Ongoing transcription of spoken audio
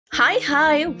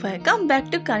Hi, welcome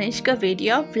back to Kanishka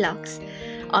video vlogs.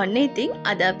 ඔන්න ඉතින්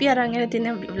අද අපි අරන්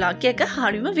තියෙන vlog එක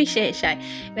හරිම විශේෂයි.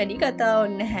 වැඩි කතා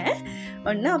ඕනේ නැහැ.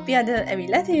 ඔන්න අපි අද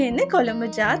ඇවිල්ලා තියෙන්නේ කොළඹ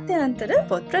ජාත්‍යන්තර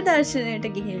පොත් ප්‍රදර්ශනයට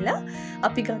ගිහිල්ලා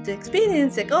අපි ගත්ත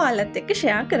experience එක ඔයාලත් එක්ක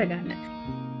share කරගන්න.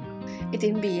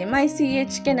 ඉතින්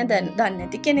BMICH ගැන දන්නේ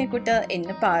නැති කෙනෙකුට එන්න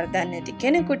පාර දන්නේ නැති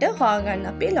කෙනෙකුට හොයාගන්න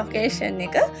අපි location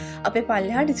එක අපේ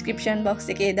පල්ලෙහා description box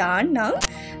එකේ දාන්නම්.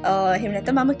 එහෙම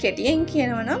නැත්නම් මම කෙටියෙන්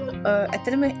කියනවා නම්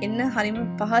ඇත්තටම එන්න හරිම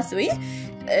පහසුයි.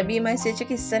 BMICH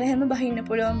එක ඉස්සරහම බහින්න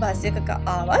පුළුවන් බස් එකක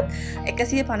ආවත්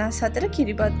 154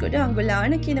 කිරිබත්ගොඩ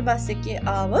අඟුලාන කියන බස් එකේ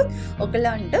ආවොත්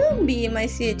ඔයගලන්ට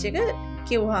BMICH එක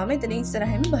කිව්වහම එතන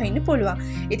ඉස්සරහින් බහින්න පුළුවන්.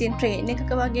 ඉතින් ට්‍රේන්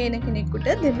එකක වගේ එන කෙනෙකුට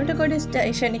දෙමටගොඩ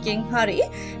ස්ටේෂන් එකකින් හරි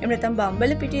එහෙම නැත්නම්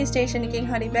බම්බලපිටිය ස්ටේෂන් එකකින්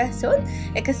හරි බැස්සොත්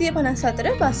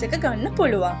 154 බස් එක ගන්න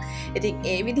පුළුවන්. ඉතින්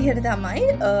ඒ විදිහට තමයි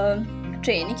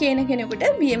ට්‍රේන් එකේ එන කෙනෙකුට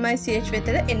BMICH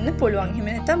වෙතට එන්න පුළුවන්. එහෙම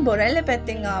නැත්නම් බොරැල්ල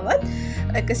පැත්තෙන් ආවත්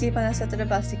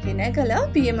 154 බස් එකේ නැගලා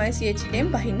BMICH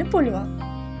එකෙන් බහින්න පුළුවන්.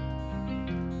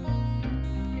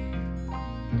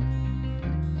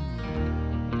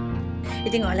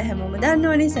 ඉතින් ඔයාලා හැමෝම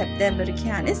දන්නවනේ සැප්තැම්බර්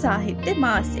කියන්නේ සාහිත්‍ය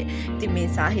මාසය. ඉතින් මේ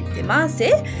සාහිත්‍ය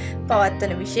මාසේ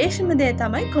පවත්වන විශේෂම දේ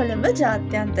තමයි කොළඹ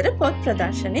ජාත්‍යන්තර පොත්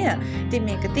ප්‍රදර්ශනය. ඉතින්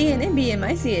මේක තියෙන්නේ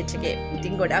BMICH එකේ.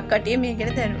 ඉතින් ගොඩක් කට්ටිය මේක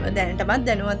ගැන දැනටමත්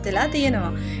දැනුවත් වෙලා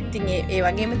තියෙනවා. ඉතින් ඒ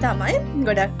වගේම තමයි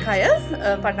ගොඩක් අය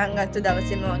පටන් ගත්ත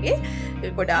දවසේම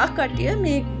වගේ ගොඩාක් කට්ටිය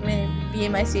මේ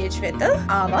BMICH වෙත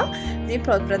ආවා. ඉතින්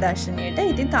පොත් ප්‍රදර්ශනයට.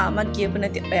 ඉතින් තාමත් ගියපු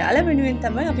නැති ඔයාලා වෙනුවෙන්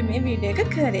තමයි අපි මේ වීඩියෝ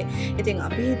එක කරේ. ඉතින්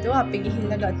අපි හිතුවා අපි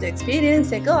ගිහිල්ලා ගත්ත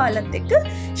එක්ස්පීරියන්ස් එක ඔයාලත් එක්ක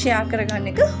ෂෙයා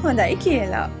කරගන්න එක හොඳයි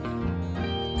කියලා.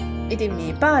 ඉතින්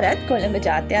මේ පාරත් කොළඹ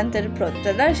ජාත්‍යන්තර පොත්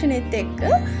ප්‍රදර්ශනෙත් එක්ක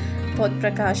පොත්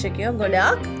ප්‍රකාශකයෝ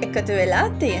ගොඩාක් එකතු වෙලා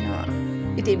තියෙනවා.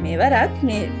 ඉතින් මේ වරත්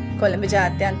මේ කොළඹ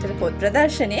ජාත්‍යන්තර පොත්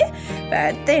ප්‍රදර්ශනයේ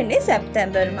පැවැත්වෙන්නේ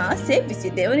සැප්තැම්බර් මාසේ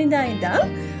 22 වෙනිදා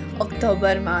ඉඳන්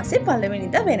ඔක්තෝබර් මාසේ 1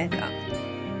 වෙනිදා වෙනකම්.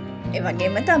 ඒ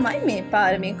වගේම තමයි මේ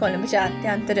පාර මේ කොළඹ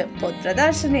ජාත්‍යන්තර පොත්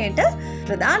ප්‍රදර්ශනයට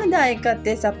ප්‍රධාන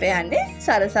දායකත්වයේ සපයන්නේ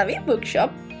සරසවි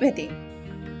බුක්ෂොප් වෙතින්.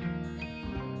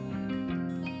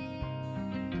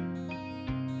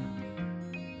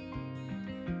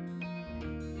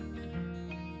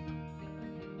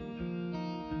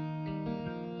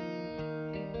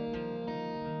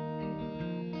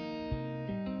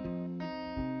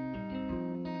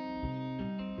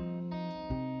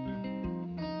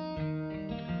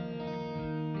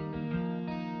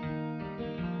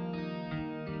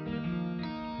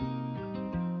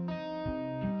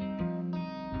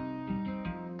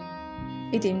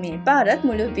 ඉතින් මේ පාරත්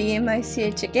මුළු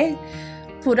BMICH එකේ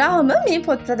පුරාම මේ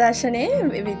පොත් ප්‍රදර්ශනයේ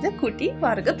විවිධ කුටි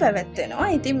වර්ග පැවැත්වෙනවා.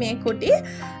 ඉතින් මේ කුටි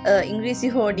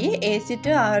ඉංග්‍රීසි හෝඩියේ A සිට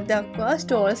R දක්වා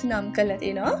ස්ටෝල්ස් නම් කරලා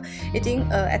තිනවා. ඉතින්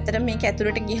ඇත්තට මේක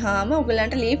ඇතුළට ගියාම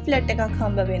ඔයගලන්ට ලීෆ්ලට් එකක්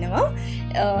හම්බ වෙනවා.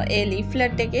 ඒ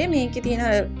ලීෆ්ලට් එකේ මේකේ තියෙන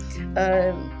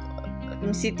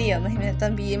සිතියම එහෙම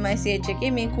නැත්නම් BMICH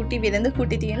එකේ මේ කුටි වෙළඳ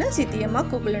කුටි තියෙන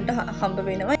සිතියමක් ඔයගලන්ට හම්බ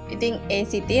වෙනවා. ඉතින් ඒ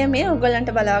සිතියමේ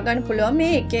ඔයගලන්ට බලා ගන්න පුළුවන්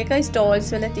මේ එක එක ස්ටෝල්ස්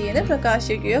වල තියෙන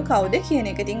ප්‍රකාශකයෝ කවුද කියන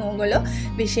එක. ඉතින් ඔයගොල්ලෝ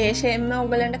විශේෂයෙන්ම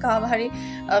ඔයගලන්ට කාව හරි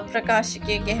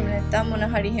ප්‍රකාශකයෙක් එහෙම නැත්නම් මොන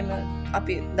හරි එහෙම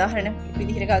අපි උදාහරණ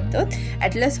විදිහට ගත්තොත්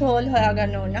Atles Hall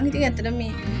හොයාගන්න ඕන නම් ඉතින් ඇත්තට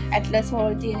මේ Atles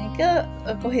Hall තියෙන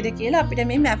එක කොහෙද කියලා අපිට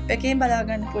මේ මැප් එකේ බලා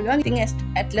ගන්න පුළුවන්. ඉතින්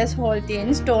Atles Hall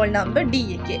තියෙන ස්ටෝල් නම්බර් D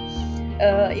එකේ.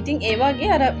 ඉතින් ඒ වගේ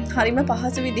අර හරිම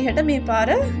පහසු විදිහට මේ පාර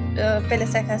පෙළ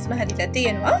සැකස්ම හැදිලා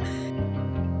තියෙනවා.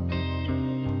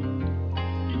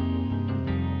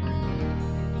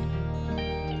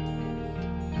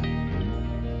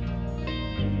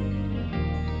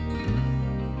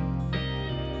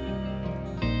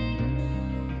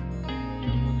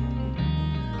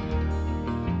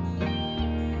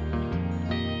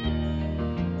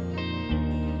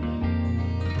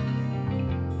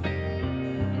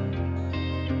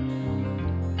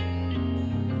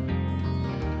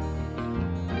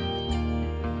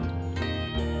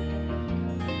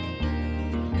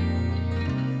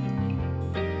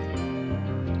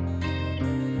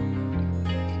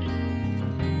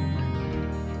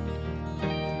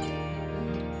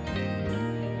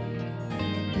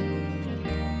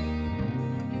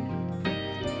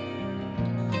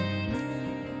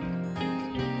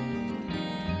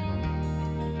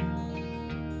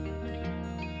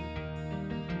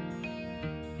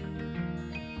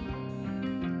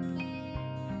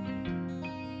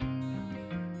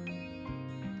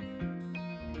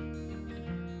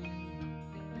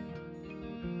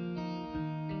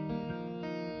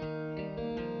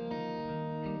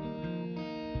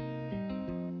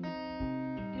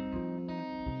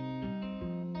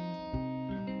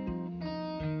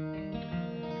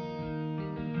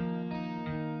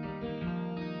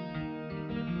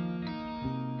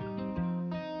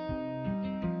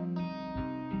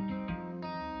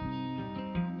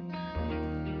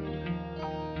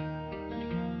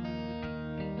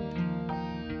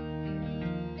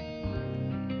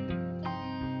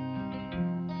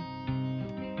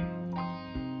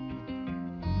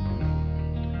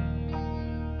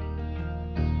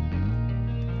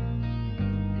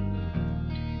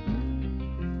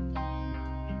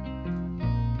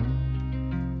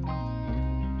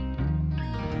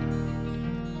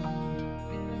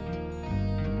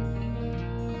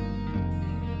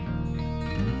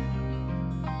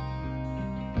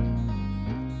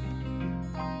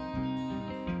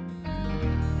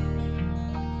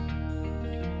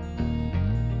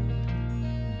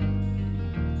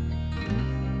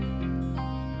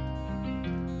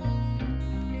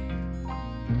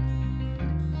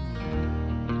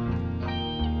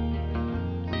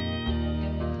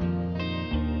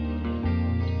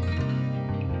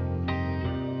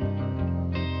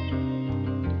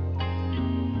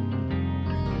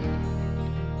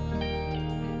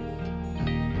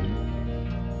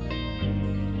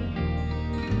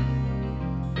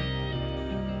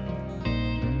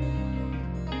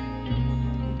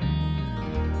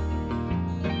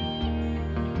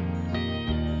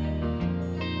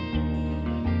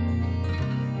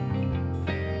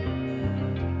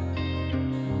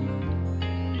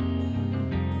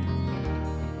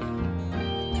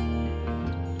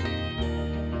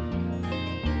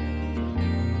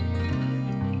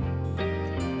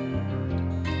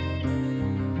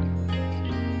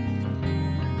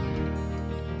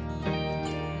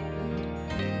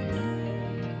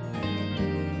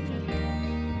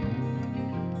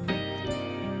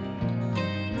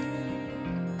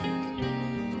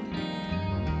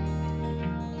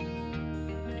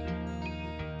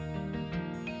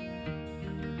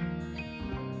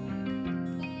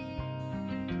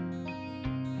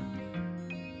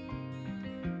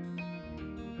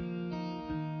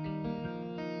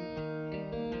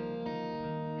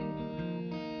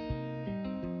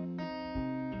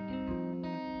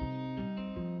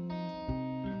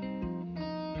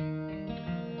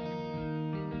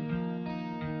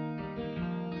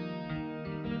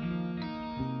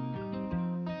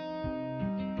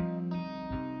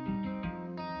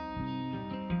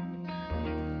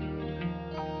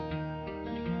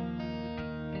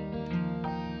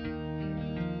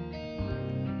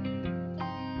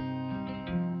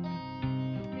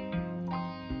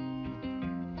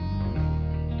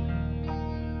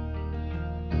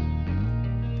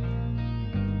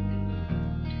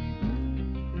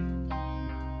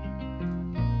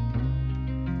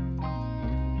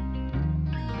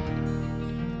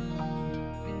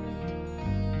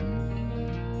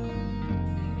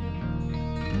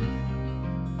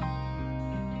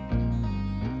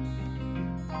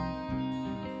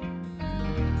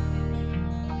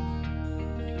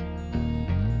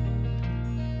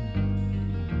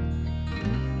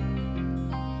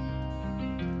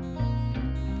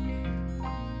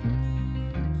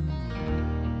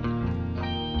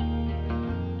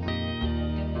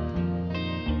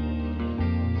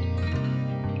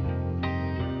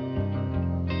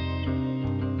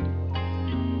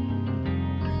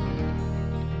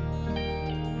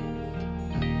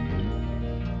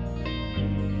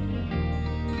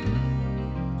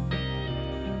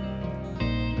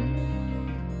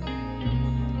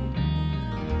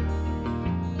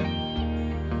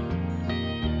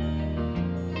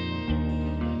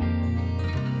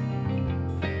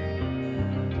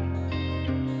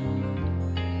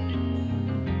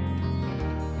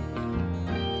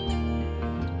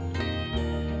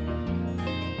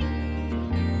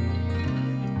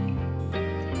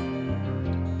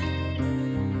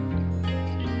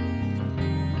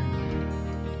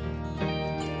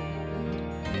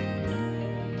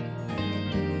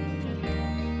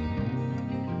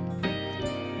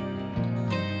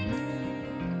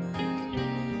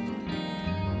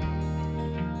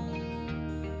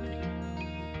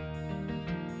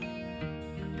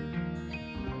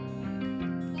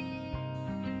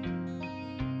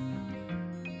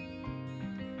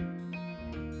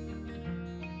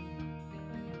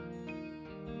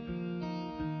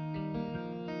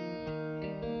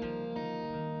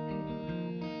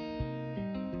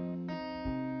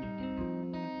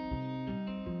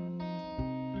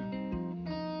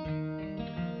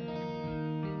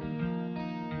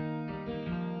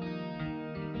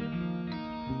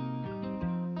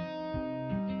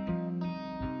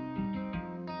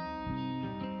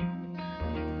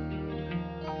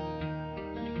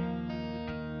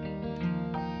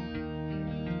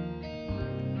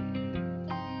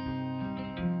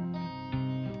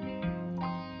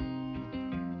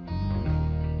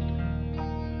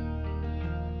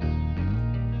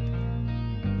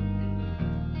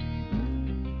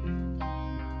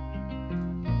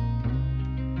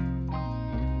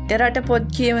 පිටරට පොත්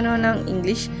කියවනවා නම්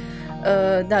ඉංග්ලිෂ්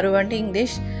දරුවන්ට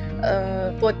ඉංග්ලිෂ්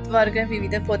පොත් වර්ග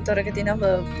විවිධ පොත්වරක තින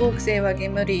බුක්ස් ඒ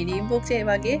වගේම රීඩින් බුක්ස් ඒ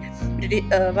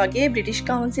වගේ බ්‍රිටිෂ්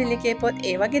කවුන්සිල් එකේ පොත්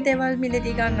ඒ වගේ දේවල්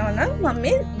මිලදී ගන්නවා නම් මම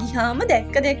මේ ගියාම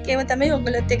දැක්කේව තමයි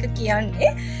ඔයගොල්ලොත් එක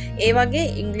කියන්නේ ඒ වගේ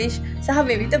ඉංග්ලිෂ් සහ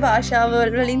විවිධ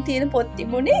භාෂාවල් වලින් තියෙන පොත්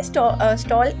තිබුණේ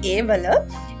ස්ටෝල් ඒ වල.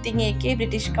 ඉතින් ඒකේ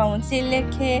බ්‍රිටිෂ් කවුන්සිල්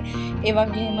එකේ ඒ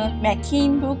වගේම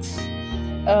මැකින් books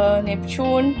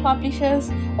Neptune Publishers,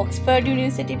 Oxford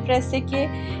University Press එකේ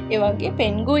ඒ වගේ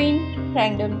Penguin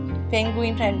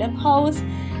Random House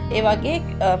ඒ වගේ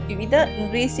විවිධ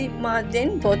ඉංග්‍රීසි මාධ්‍යෙන්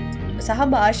පොත් සහ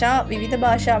භාෂා විවිධ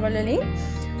භාෂාවලින්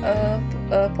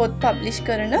පොත් පබ්ලිෂ්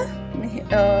කරන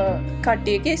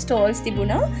කට්ටියගේ ස්ටෝල්ස්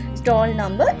තිබුණා ස්ටෝල්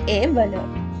නම්බර් A වල.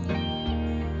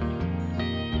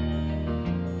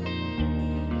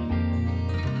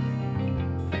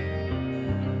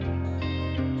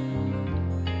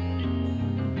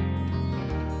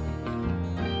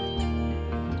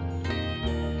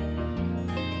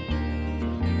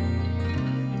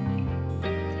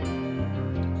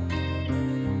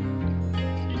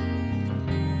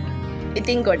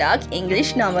 ඉතින් ගොඩාක් ඉංග්‍රිෂ්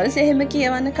නවල්ස් එහෙම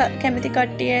කියවන්න කැමති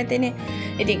කට්ටිය ඇතිනේ.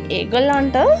 ඉතින්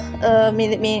ඒගොල්ලන්ට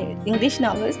මේ ඉංග්‍රිෂ්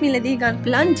නවල්ස් මිලදී ගන්න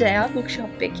පුළුවන් ජයා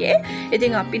බුක්ෂොප් එකේ.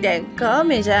 ඉතින් අපි දැක්කා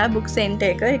මේ ජයා බුක්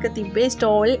සෙන්ටර් එක තිබ්බේ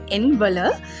ස්ටෝල් N වල.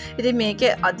 ඉතින්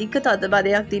මේකේ අධික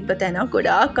තදබදයක් තිබ්බ තැන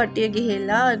ගොඩාක් කට්ටිය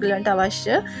ගිහිල්ලා ඒගොල්ලන්ට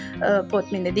අවශ්‍ය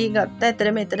පොත් මිලදී ගත්තා.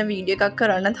 ඇත්තට මෙතන වීඩියෝ එකක්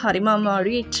කරන්නත් හරිම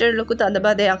අමාරුයි. ඉච්චර ලොකු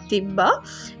තදබදයක් තිබ්බා.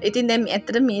 ඉතින් දැන්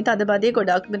ඇත්තට මේ තදබදේ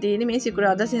ගොඩක්ම තියෙන්නේ මේ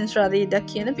සිකුරාදා සෙන්සුරාදා ඉදක්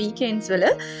කියන වීකෙන්ඩ්ස් වල.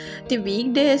 ඉතින් වීක්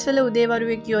ඩේස් වල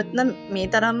උදේවරුේ ගියොත් නම් මේ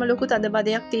තරම්ම ලොකු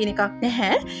තදබදයක් තියෙන එකක්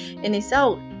නැහැ. ඒ නිසා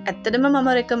ඇත්තටම මම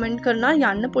රෙකමන්ඩ්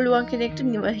කරනවා යන්න පුළුවන් කෙනෙක්ට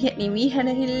නිවි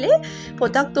හැනහිල්ලේ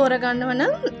පොතක් තෝරගන්නව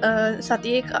නම්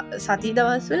සති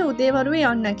දවස්වල උදේවරුේ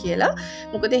යන්න කියලා.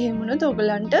 මොකද එහෙම වුණොත්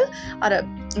ඔයගලන්ට අර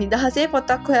නිදහසේ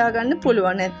පොතක් හොයාගන්න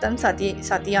පුළුවන්. නැත්තම්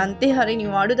සතියන්තේ හරි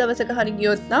නිවාඩු දවසක හරි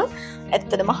ගියොත් නම්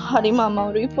ඇත්තටම හරිම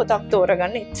අමාරුයි පොතක්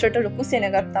තෝරගන්න. එච්චරට ලොකු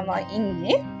සෙනගක් තමයි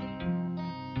ඉන්නේ.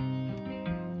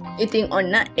 ඉතින්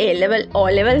ඔන්න O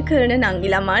level කරන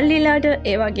නංගිලා මල්ලිලාට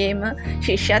ඒ වගේම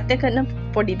ශිෂ්‍යත්ව කරන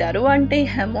පොඩි දරුවන්ට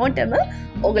හැමෝටම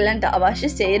ඔයගලන්ට අවශ්‍ය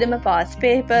සේරම පාස්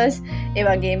පේපර්ස් ඒ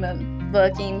වගේම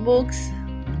වර්කින් බුක්ස්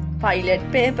පයිලට්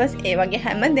පේපර්ස් ඒ වගේ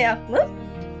හැම දෙයක්ම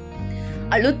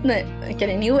අලුත්ම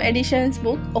කියන්නේ නිව් එඩිෂන්ස්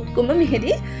බුක් ඔක්කොම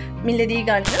මෙහෙදී මිලදී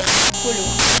ගන්න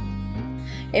පුළුවන්.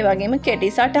 ඒ වගේම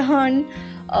කෙටි සටහන්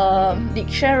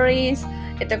ඩික්ෂනරිස්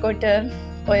එතකොට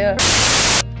ඔය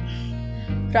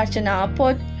රචනා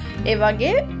පොත් ඒ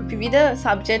වගේ විවිධ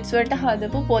සබ්ජෙක්ට්ස් වලට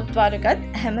හදපු පොත් වර්ගත්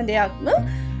හැම දෙයක්ම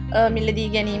මිලදී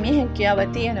ගැනීමේ හැකියාව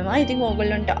තියෙනවා. ඉතින්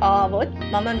ඕගොල්ලන්ට ආවොත්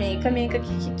මම මේක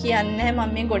කියන්නේ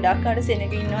මම මේ ගොඩක් අර සෙනග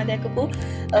ඉන්නවා දැකපු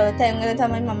තැන්වල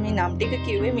තමයි මම මේ නම් ටික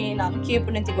කිව්වේ. මේ නම්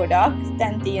කියපු නැති ගොඩාක්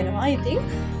තැන් තියෙනවා. ඉතින්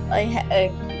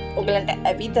ඕගොල්ලන්ට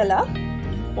ඇවිදලා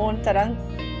ඕන තරම්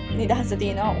නිදහස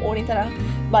තියෙනවා ඕනි තරම්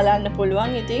බලන්න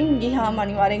පුළුවන්. ඉතින් ගිහාම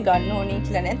අනිවාර්යෙන් ගන්න ඕනේ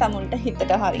කියලා නෑ. තමුන්ට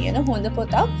හිතට හරියන හොඳ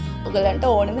පොතක් ඔයගලන්ට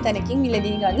ඕනම තැනකින්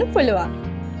මිලදී ගන්න පුළුවන්.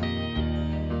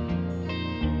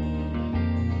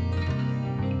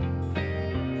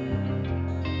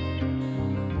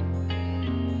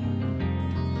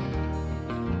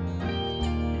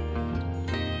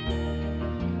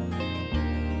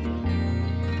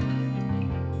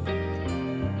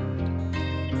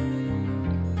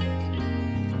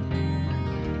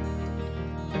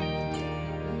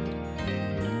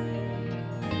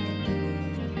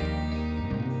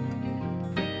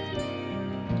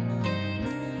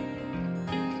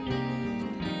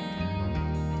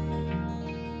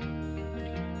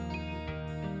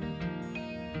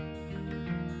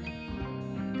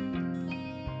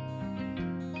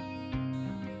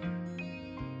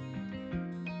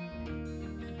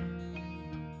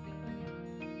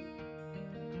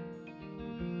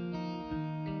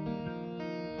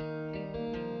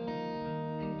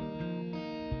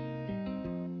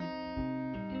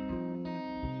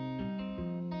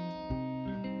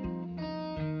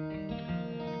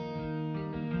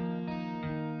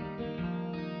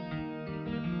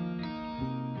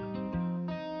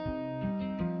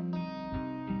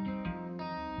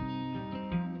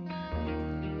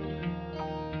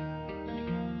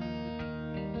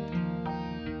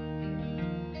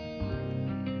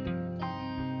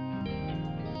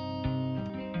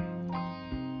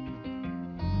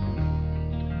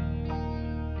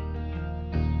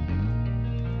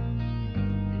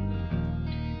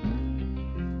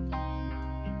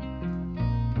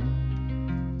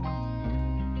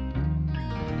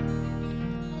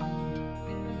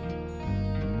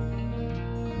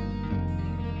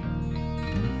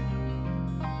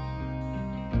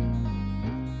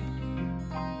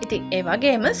 ඉතින් ඒ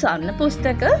වගේම ස්වර්ණ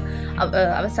පුස්තක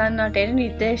අවසන් වටේට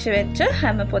නිර්දේශ වෙච්ච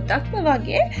හැම පොතක්ම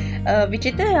වගේ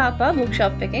විචිත්‍ර යාපා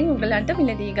බුක්ෂොප් එකෙන් ඔයගලන්ට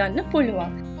මිලදී ගන්න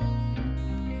පුළුවන්.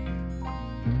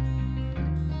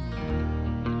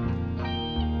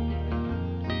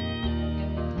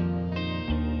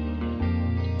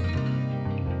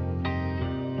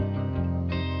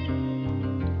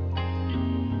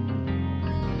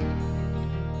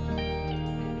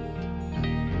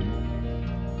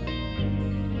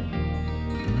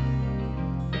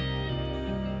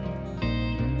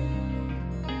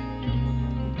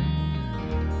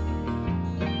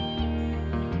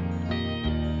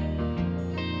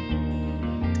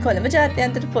 කොළඹ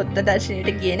ජාත්‍යන්තර පොත් ප්‍රදර්ශනයට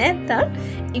ගියේ නැත්නම්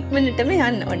ඉක්මනටම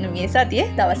යන්න ඕන. මේ සතියේ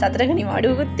දවස් 4ක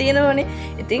නිවාඩුවකුත් තියෙනවනේ.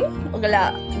 ඉතින් ඔයගලා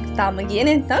තාම ගියේ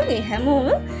නැත්නම් මේ හැමෝම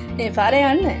මේ පාර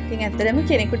යන්න. ඉතින් ඇත්තටම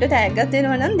කෙනෙකුට තෑග්ගක්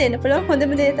දෙනවා නම් දෙන්න පුළුවන්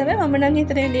හොඳම දේ තමයි මම නම්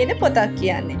හිතන්නේ ලියන පොතක්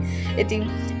කියන්නේ. ඉතින්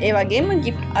ඒ වගේම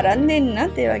ගිෆ්ට් අරන්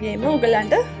දෙන්නත් ඒ වගේම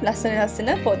ඔයගලන්ට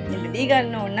ලස්සන පොත් නිමදී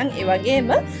ගන්න ඕන නම් ඒ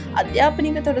වගේම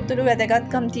අධ්‍යාපනික තොරතුරු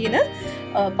වැදගත්කම් තියෙන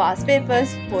පාස්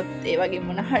පේපර්ස් පොත් ඒ වගේ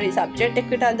මොන හරි සබ්ජෙක්ට්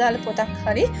එකකට අදාළ පොතක්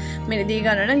හරි මිලදී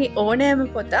ගන්න නම් ඕනෑම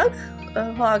පොතක්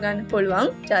හොයාගන්න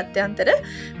පුළුවන් ජාත්‍යන්තර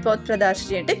පොත්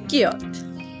ප්‍රදර්ශනයට ගියොත්.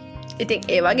 ඉතින්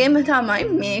ඒ වගේම තමයි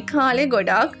මේ කාලේ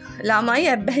ගොඩාක් ළමයි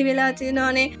ඇබ්බැහි වෙලා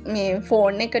තියෙනවානේ මේ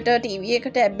ෆෝන් එකට ටීවී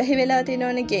එකට ඇබ්බැහි වෙලා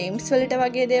තියෙනවානේ ගේම්ස් වලට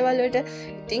වගේ දේවල් වලට.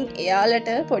 ඉතින් එයාලට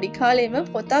පොඩි කාලේම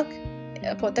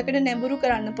පොතකට නැඹුරු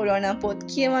කරන්න පුළුවන් නම් පොත්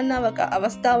කියවන්න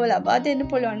අවස්ථාව ලබා දෙන්න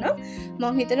පුළුවන් නම්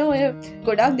මම හිතනවා ඔය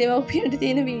ගොඩාක් දෙමව්පියන්ට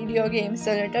තියෙන වීඩියෝ ගේම්ස්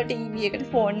වලට ටීවී එකට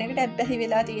ෆෝන් එකට ඇබ්බැහි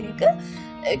වෙලා තියෙන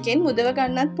එකෙන් මුදව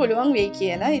ගන්නත් පුළුවන් වෙයි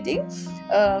කියලා. ඉතින්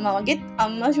මමගේ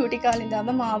අම්මා ෂූටි කාලේ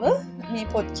ඉඳන්ම මාව මේ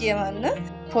පොත්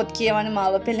කියවන්න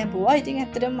මාව පෙළඹුවා. ඉතින්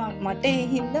ඇත්තටම මට ඒ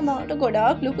හින්දා මට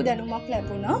ගොඩාක් ලොකු දැනුමක්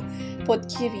ලැබුණා පොත්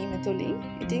කියවීම තුළින්.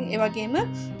 ඉතින් ඒ වගේම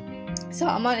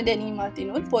සාමාන්‍ය දැනීමක්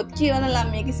තිනුත් පොත් කියවන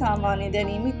ළමයිගේ සාමාන්‍ය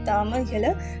දැනීම ඉතාම ඉහළ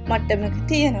මට්ටමක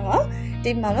තියෙනවා.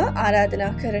 ඉතින් මම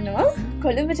ආරාධනා කරනවා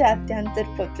කොළඹ ජාත්‍යන්තර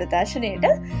පොත් ප්‍රදර්ශනයට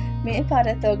මේ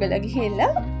පාරට ඔයගොල්ලෝ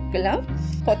ගිහිල්ලා ඔයගොල්ලෝ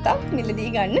පොතක්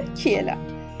මිලදී ගන්න කියලා.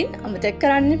 අමතක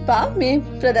කරන්න එපා මේ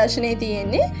ප්‍රදර්ශනයේ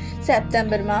තියෙන්නේ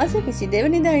සැප්තැම්බර් මාසේ 22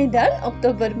 වෙනිදා ඉඳන්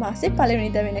ඔක්තෝබර් මාසේ 1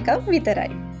 වෙනිදා වෙනකම්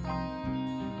විතරයි.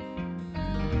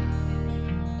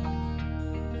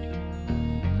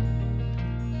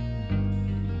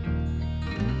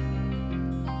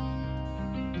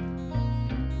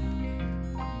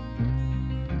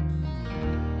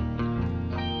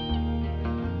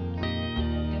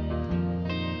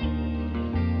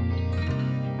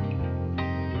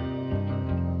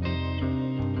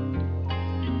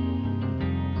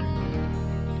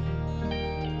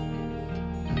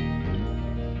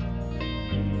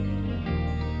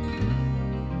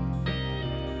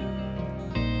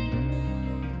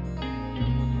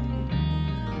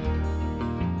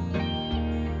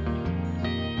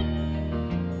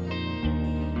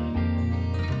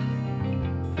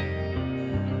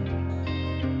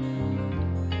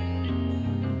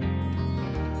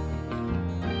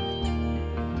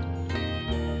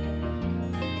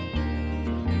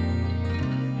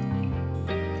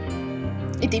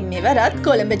 ඉතින් මෙවරත්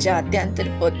කොළඹ ජාත්‍යන්තර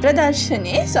පොත්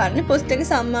ප්‍රදර්ශනයේ ස්වර්ණ පුස්තක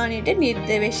සම්මානයට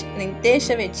නිර්දේශ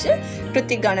වෙච්ච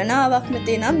කෘති ගණනාවක්ම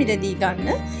තියෙනවා මිලදී ගන්න.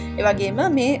 ඒ වගේම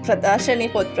මේ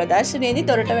පොත් ප්‍රදර්ශනයේදී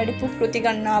දොරට වැඩිපු කෘති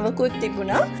ගණනාවකුත්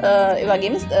තිබුණා. ඒ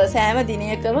වගේම සෑම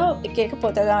දිනයකම එක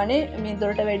පොත ගානේ මේ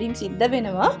දොරට වැඩිම සිද්ධ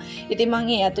වෙනවා. ඉතින්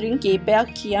මම ඒ අතරින්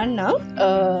කීපයක් කියන්නම්.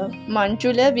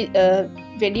 මංජුල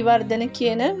වෙඩිවර්ධන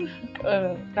කියන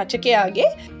රචකයාගේ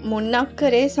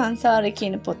මුන්නක්කරේ සංසාර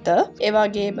කියන පොත, ඒ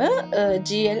වගේම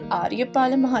ජී.එල්.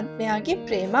 ආර්යපාල මහත්මයාගේ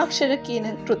ප්‍රේමාක්ෂර කියන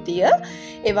කෘතිය,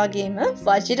 ඒ වගේම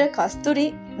වජිර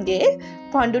කස්තුරිගේ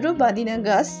පඳුරු බදින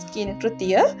ගස් කියන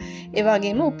කෘතිය, ඒ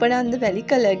වගේම උපනන්ද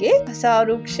වැලිකලගේ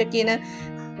අසාරුක්ෂ කියන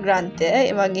ග්‍රන්ථය,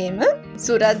 ඒ වගේම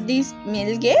සුරද්දී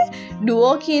මිල්ගේ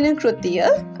ඩුවෝ කියන කෘතිය,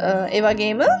 ඒ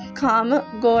වගේම කාම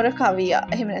ගෝර කවියා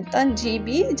එහෙම නැත්නම්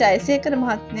ජී.බී. ජයසේකර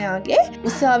මහත්මයාගේ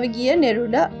උසාවි ගිය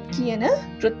නෙරුඩා කියන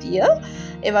කෘතිය,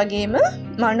 ඒ වගේම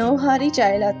මනෝහරි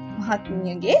ජයලත්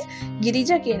මහත්මියගේ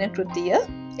ගිරිජා කියන කෘතිය,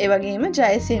 ඒ වගේම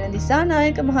ජයසේන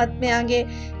දිසානායක මහත්මයාගේ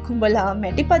කුඹලා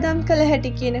මැටි පදම් කළ හැටි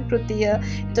කියන කෘතිය.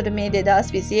 එතකොට මේ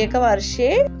 2021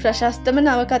 වර්ෂයේ ප්‍රශස්තම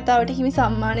නවකතාවට හිමි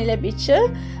සම්මානය ලැබිච්ච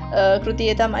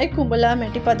කෘතිය තමයි කුඹලා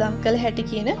මැටි පදම් කළ හැටි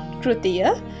කියන කෘතිය.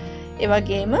 ඒ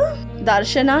වගේම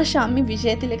දර්ශනා ශම්මි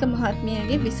විජයතිලක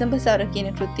මහත්මියගේ විසඹසර කියන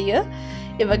කෘතිය,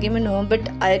 ඒ වගේම නෝබර්ට්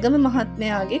අයගම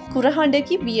මහත්මයාගේ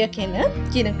කුරහඬකි බියකෙන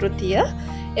කියන කෘතිය,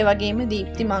 ඒ වගේම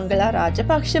දීප්ති මංගලා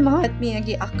රාජපක්ෂ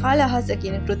මහත්මියගේ අකාල අහස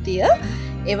කියන කෘතිය,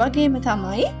 ඒ වගේම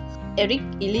තමයි එරික්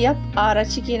ඉලියප්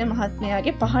ආරච්චි කියන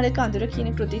මහත්මයාගේ පහනක අඳුර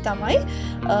කියන කෘති තමයි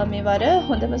මේ වර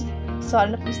හොඳම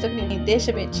ස්වර්ණ පුස්තක නිර්දේශ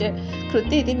වෙච්ච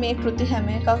කෘති. ඉතින් මේ කෘති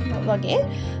හැම එකක්ම වගේ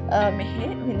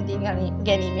මෙහි විනිදී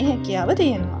ගැනීමේ හැකියාව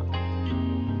තියෙනවා.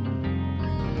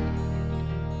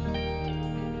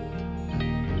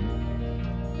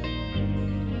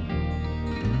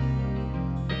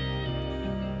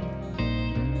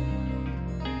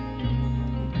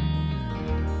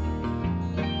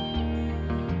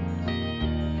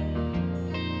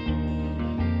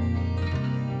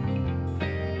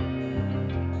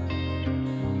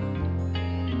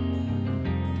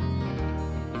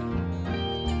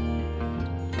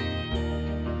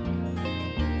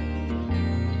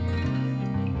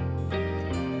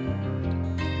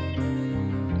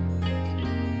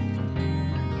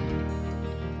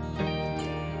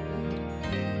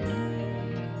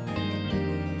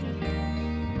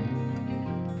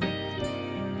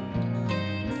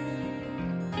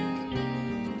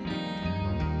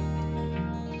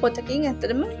 පොතකින්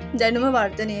ඇත්තටම දැනුම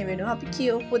වර්ධනය වෙනවා. අපි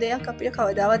කියවපු දෙයක් අපිට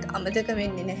කවදාවත් අමතක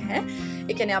වෙන්නේ නැහැ.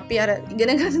 ඒ කියන්නේ අපි අර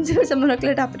ඉගෙන ගන්න දේ සමහරක්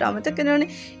වෙලාවට අපිට අමතක වෙනවනේ.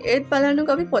 ඒත්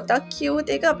බලන්නකෝ අපි පොතක්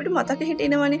කියවුවොත් ඒක අපිට මතක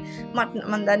හිටිනවනේ.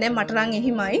 මම දන්නේ මට නම්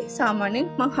එහිමයි.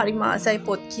 සාමාන්‍යයෙන් මම හරි මාසයි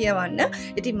පොත් කියවන්න.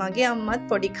 ඉතින් මගේ අම්මත්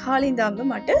පොඩි කාලේ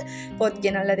ඉඳන්ම මට පොත්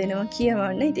ගෙනල්ලා දෙනවා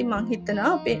කියවන්න. ඉතින් මං හිතනවා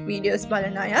අපේ වීඩියෝස්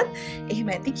බලන අයත්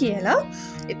එහෙම ඇති කියලා.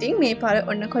 ඉතින් මේ පාර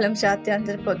ඔන්න කොළඹ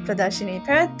ජාත්‍යන්තර පොත් ප්‍රදර්ශනය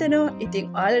පැවැත්වෙනවා.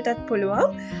 ඉතින් ඔයාලටත්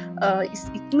පුළුවන්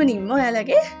ඉක්මනින්ම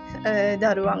ඔයාලගේ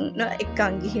දරුවන්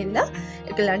එක්කන් ගිහිල්ලා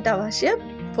ඒගොල්ලන්ට අවශ්‍ය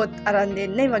පොත් අරන්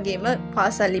දෙන්න. ඒ වගේම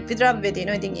පාසල් ලිපි ද්‍රව්‍ය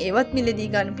දෙනවා. ඉතින් ඒවත්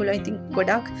මිලදී ගන්න පුළුවන්. ඉතින්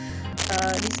ගොඩක්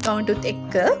ඩිස්කවුන්ට් උත්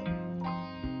එක්ක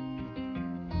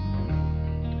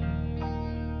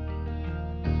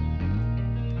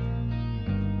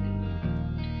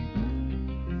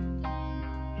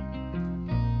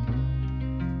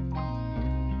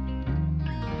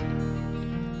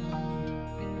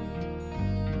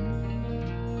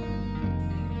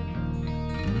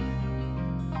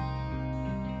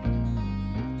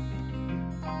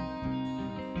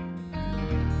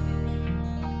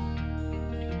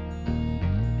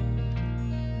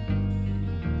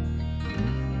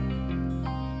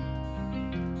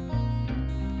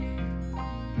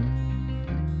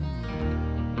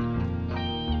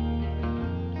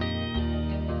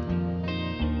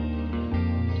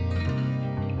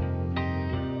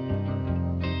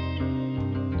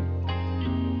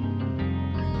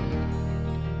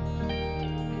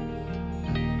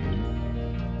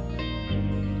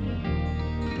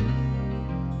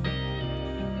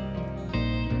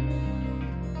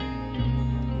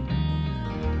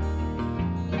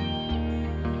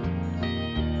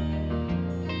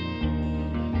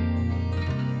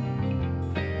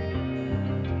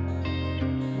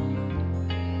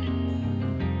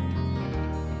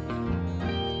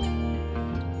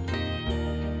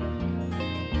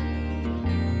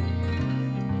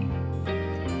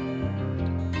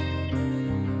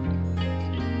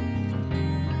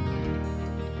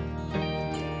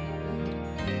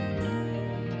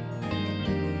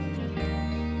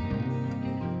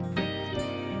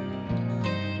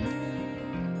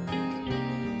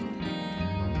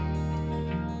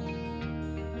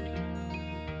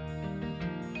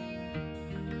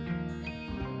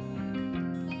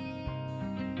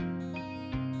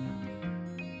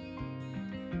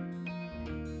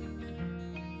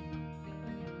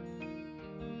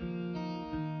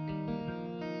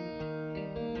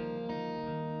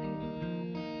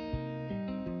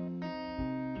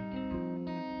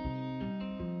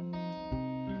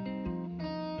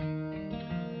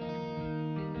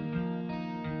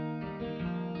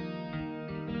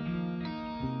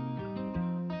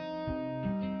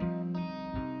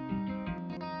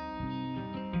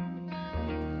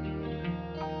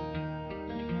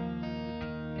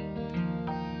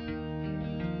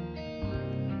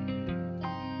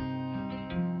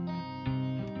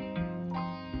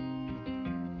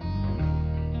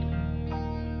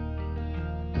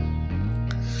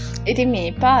ඉතින්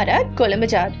මේ පාරත් කොළඹ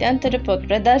ජාත්‍යන්තර පොත්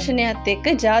ප්‍රදර්ශනයත් එක්ක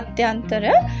ජාත්‍යන්තර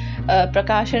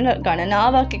ප්‍රකාශන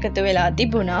ගණනාවක් එකතු වෙලා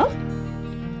තිබුණා.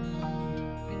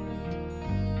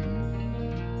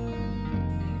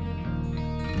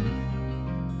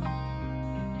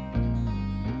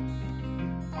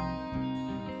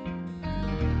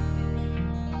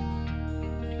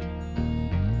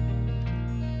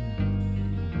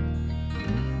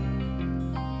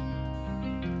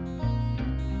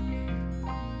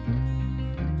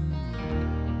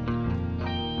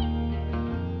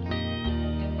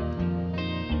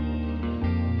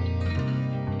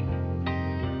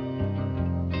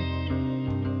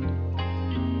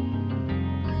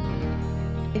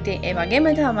 ඉතින් ඒ වගේම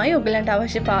තමයි ඔයගලන්ට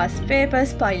අවශ්‍ය පාස්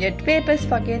පේපර්ස්, පයිලට් පේපර්ස්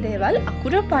වගේ දේවල්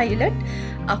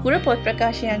අකුර පොත්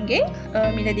ප්‍රකාශයන්ගෙන්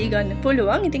මිලදී ගන්න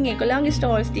පුළුවන්. ඉතින් ඒගොල්ලන්ගේ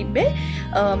ස්ටෝල්ස් තිබ්බේ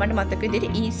මට මතක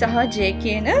විදිහට E සහ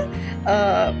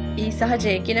J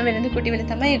කියන වෙළඳ කුටිවල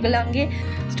තමයි ඒගොල්ලන්ගේ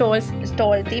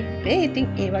ස්ටෝල් තිබ්බේ. ඉතින්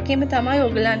ඒ වගේම තමයි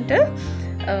ඔයගලන්ට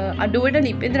අඩුවට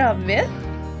ලිපි ද්‍රව්‍ය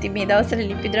ඉතින් මේ දවස්වල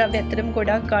ලිපි ද්‍රව්‍ය ඇත්තටම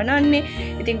ගොඩක් ගණන්නේ.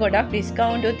 ඉතින් ගොඩක්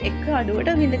ඩිස්කවුන්ට් උත් එක්ක අඩුවට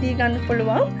මිලදී ගන්න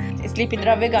පුළුවන්. ලිපි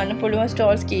ද්‍රව්‍ය ගන්න පුළුවන්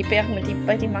ස්ටෝල්ස් කීපයක්ම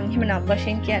තිබ්බා. ඉතින් මම එහෙම නම්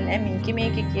වශයෙන් කියන්නේ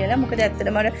මේකේ කියලා. මොකද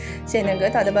ඇත්තටම අර සෙනග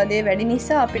තදබදේ වැඩි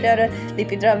නිසා අපිට අර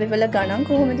ලිපි ද්‍රව්‍ය වල ගණන්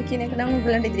කොහොමද කියන එක නම්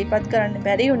ඔයගලන්ට ඉදිරිපත් කරන්න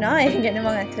බැරි වුණා. ඒ ගැන මම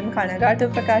ඇත්තටම කනගාටු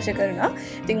ප්‍රකාශ කරනවා.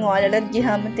 ඉතින් ඔයාලට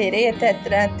ගියාම තේරෙයි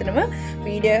ඇත්තටම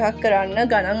වීඩියෝ එකක් කරන්න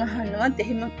ගණන් අහන්නවත්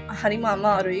එහෙම හරිම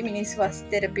අමාරුයි. මිනිස් වස්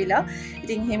තෙරපිලා.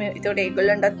 ඉතින් එහෙම ඒතකොට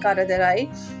ඒගොල්ලන්ට කරදරයි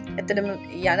ඇත්තටම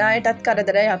යන අයටත්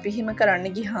කරදරයි අපි හිම කරන්න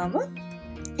ගියාම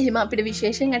එහෙම අපිට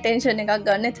විශේෂයෙන් ඇටෙන්ෂන් එකක්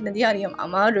ගන්න එතනදී හරියම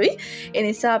අමාරුයි. ඒ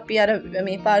නිසා අපි අර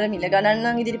මේ පාර මිල ගණන්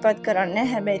නම් ඉදිරිපත් කරන්නේ.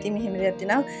 හැබැයි ඉතින් මෙහෙම දෙයක්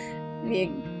තියෙනවා මේ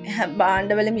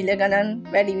භාණ්ඩවල මිල ගණන්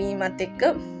වැඩි වීමත් එක්ක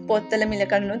පොත්වල මිල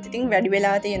ගණනුත් ඉතින් වැඩි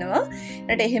වෙලා තියෙනවා.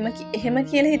 ඒකට එහෙම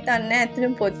කියලා හිතන්නේ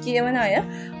ඇත්තටම පොත් කියවන අය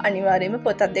අනිවාර්යයෙන්ම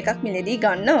පොතක් දෙකක් මිලදී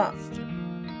ගන්නවා.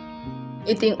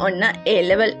 ඉතින් ඔන්න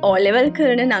O level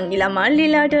කරන නංගිලා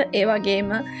මල්ලිලාට ඒ වගේම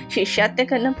ශිෂ්‍යත්ව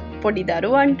කරන පොඩි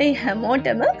දරුවන්ට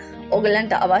හැමෝටම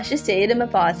ඔයගලන්ට අවශ්‍ය සේරම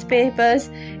පාස් පේපර්ස්,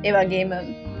 ඒ වගේම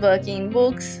වර්කින්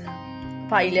බුක්ස්,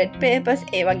 පයිලට් පේපර්ස්,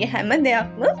 ඒ වගේ හැම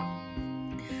දෙයක්ම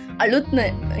අලුත්ම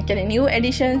කියන්නේ නිව්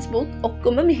එඩිෂන්ස් බුක්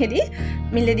ඔක්කොම මෙහෙදී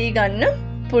මිලදී ගන්න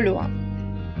පුළුවන්.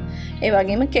 ඒ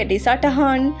වගේම කෙටි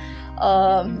සටහන්,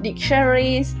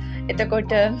 ඩික්ෂනරිස්,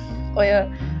 එතකොට ඔය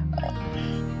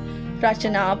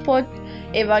රචනා පොත්,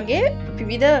 ඒ වගේ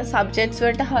විවිධ සබ්ජෙක්ට්ස්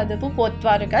වලට හදපු පොත්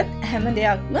වර්ගත් හැම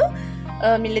දෙයක්ම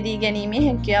මිලදී ගැනීමේ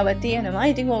හැකියාව තියෙනවා.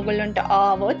 ඉතින් ඕගොල්ලන්ට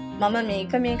ආවොත් මම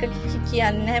මේක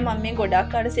කියන්නේ මම මේ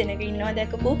ගොඩක් අර සෙනග ඉන්නවා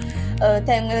දැකපු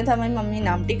තැන්වල තමයි මම මේ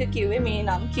නම් ටික කිව්වේ. මේ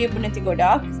නම් කියපු නැති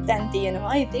ගොඩක් තැන්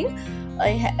තියෙනවා. ඉතින්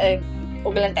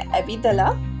ඕගොල්ලන්ට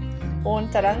ඇවිදලා ඕන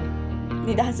තරම්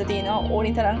නිදහස තියෙනවා,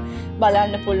 ඕනි තරම්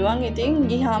බලන්න පුළුවන්. ඉතින්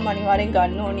ගිහාම අනිවාර්යෙන්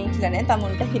ගන්න ඕනේ කියලා නෑ.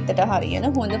 තමුන්ට හිතට හරියන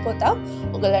හොඳ පොතක්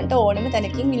ඔයගලන්ට ඕනෙම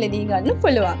තැනකින් මිලදී ගන්න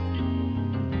පුළුවන්.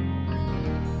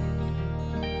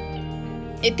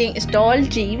 ඉතින් ස්ටෝල්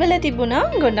G වල තිබුණා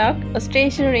ගොඩක්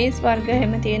ස්ටේෂනරිස් වර්ග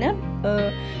හැම තියෙන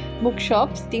බුක්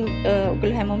ෂොප්ස්. ඉතින්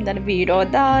ඔයගොල්ලෝ හැමෝම දන්න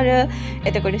වීරෝදාර,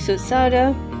 එතකොට සුසාර,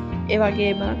 ඒ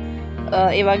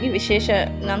වගේ විශේෂ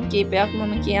නම් කීපයක්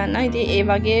මම කියන්න. ඉතින් ඒ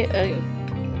වගේ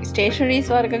ස්ටේෂනරීස්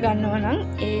වර්ග ගන්නවා නම්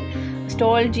ඒ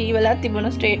ස්ටෝල් G වලත් තිබුණ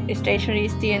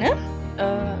ස්ටේෂනරීස් තියෙන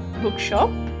බුක්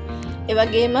ෂොප්. ඒ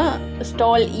වගේම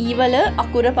ස්ටෝල් E වල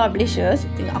අකුර පබ්ලිෂර්ස්.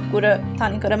 ඉතින් අකුර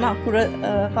තනිකරම අකුර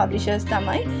පබ්ලිෂර්ස්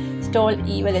තමයි ස්ටෝල්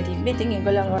E වල තිබ්බේ. ඉතින්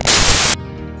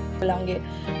ඒගොල්ලන්ගේ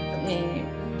මේ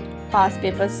පාස්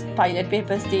පේපර්ස්, පයිලට්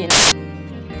පේපර්ස් තියෙන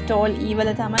ස්ටෝල් E වල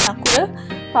තමයි අකුර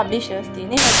පබ්ලිෂර්ස්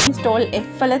තියෙන්නේ. ස්ටෝල් F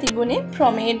වල තිබුණේ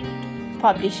ප්‍රොමේට්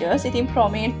පබ්ලිෂර්ස්. ඉතින්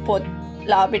ප්‍රොමේට් පොත්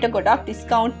ලාභයට ගොඩක්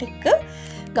ඩිස්කවුන්ට් එක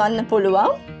ගන්න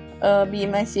පුළුවන්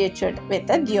BMICH වෙත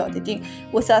ගියොත්. ඉතින්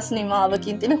උසස්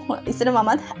නිමාවකින් තියෙන ඉස්සර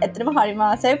මමත් ඇත්තටම හරිම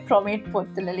ආසයි ප්‍රොමේට්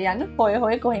පොත්වල ලියන්න.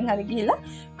 හොය කොහෙන් හරි ගිහිල්ලා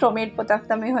ප්‍රොමේට් පොතක්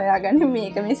තමයි හොයාගන්නේ.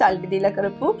 මේක මේ සල්ලි දීලා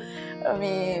කරපු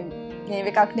මේ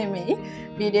එකක් නෙමෙයි,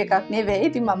 වීඩියෝ එකක් නෙවෙයි.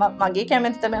 ඉතින් මගේ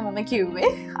කැමැත්ත තමයි මම කිව්වේ.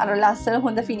 අර ලස්සන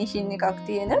හොඳ ෆිනිෂින් එකක්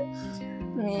තියෙන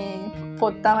මේ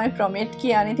පොත් තමයි ප්‍රොමේට්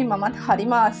කියන්නේ. ඉතින් මමත්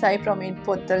හරිම ආසයි ප්‍රොමේට්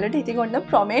පොත්වලට. ඉතින් ඔන්න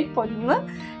ප්‍රොමේට් පොත්ම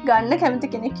ගන්න කැමති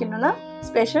කෙනෙක් ඉන්නවා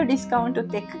ස්පෙෂල් ඩිස්කවුන්ට්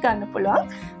උත් එක්ක ගන්න පුළුවන්.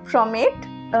 ප්‍රොමේට්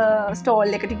ස්ටෝල්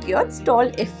එකට ගියොත් ස්ටෝල්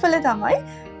F වල තමයි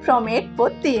ප්‍රොමේට්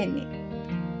පොත් තියෙන්නේ.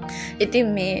 ඉතින්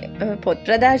මේ පොත්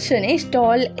ප්‍රදර්ශනයේ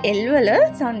ස්ටෝල් L වල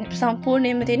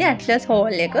සම්පූර්ණයෙන්ම තියෙන ඇට්ලස්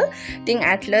හෝල් එක. ඉතින්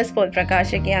ඇට්ලස් පොත්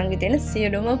ප්‍රකාශකයන්ගේ තියෙන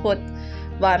සියලුම පොත්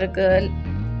වර්ග,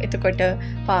 එතකොට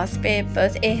පාස්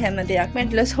පේපර්ස්, ඒ හැම දෙයක්ම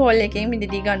ඇට්ලස් හෝල් එකෙන්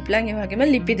මිලදී ගන්න පුළුවන්. ඒ වගේම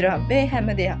ලිපි ද්‍රව්‍ය හැම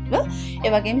දෙයක්ම. ඒ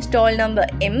වගේම ස්ටෝල් නම්බර්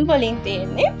M වලින්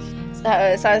තියෙන්නේ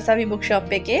සරසවි බුක් ෂොප්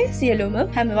එකේ සියලුම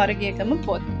හැම වර්ගයකම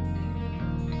පොත්.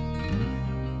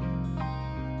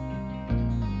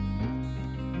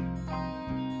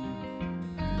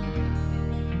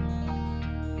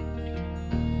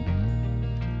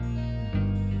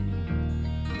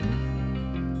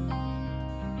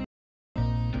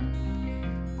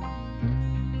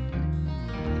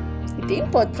 ඉතින්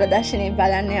පොත් ප්‍රදර්ශනය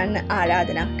බලන්න යන්න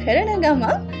ආරාධනා කරන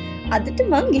ගමන් අදට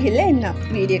මං ගිහිල්ලා එන්නම්.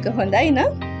 වීඩියෝ එක හොඳයි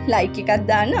නම් ලයික් එකක්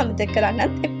දාන්න අමතක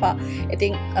කරන්නත් එපා.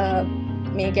 ඉතින්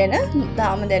මේ ගැන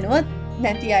තාම දැනුවත්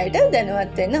නැති අයට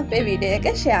දැනුවත් වෙන්න අපේ වීඩියෝ එක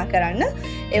ෂෙයා කරන්න.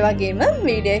 ඒ වගේම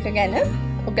වීඩියෝ එක ගැන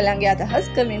ඔයගලන්ගේ අදහස්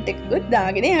කමෙන්ට් එකකුත්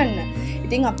දාගෙන යන්න.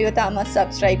 ඉතින් අපිව තාමත්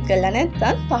සබස්ක්‍රයිබ් කරලා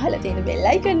නැත්නම් පහළ තියෙන බෙල්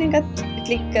අයිකන් එකත්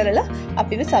ක්ලික් කරලා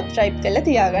අපිව සබස්ක්‍රයිබ් කරලා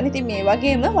තියාගන්න. ඉතින් මේ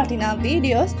වගේම වටිනා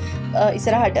වීඩියෝස්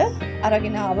ඉස්සරහට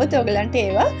අරගෙන ආවොත් ඔයගලන්ට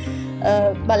ඒවා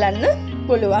බලන්න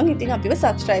පුළුවන්. ඉතින් අපිව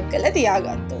සබස්ක්‍රයිබ් කරලා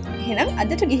තියාගත්තොත්. එහෙනම්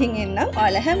අදට ගිහින් එන්නම්.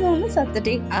 ඔයාලා හැමෝම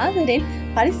සතුටින් ආදරෙන්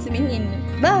පරිස්සමින් ඉන්න.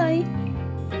 බයි.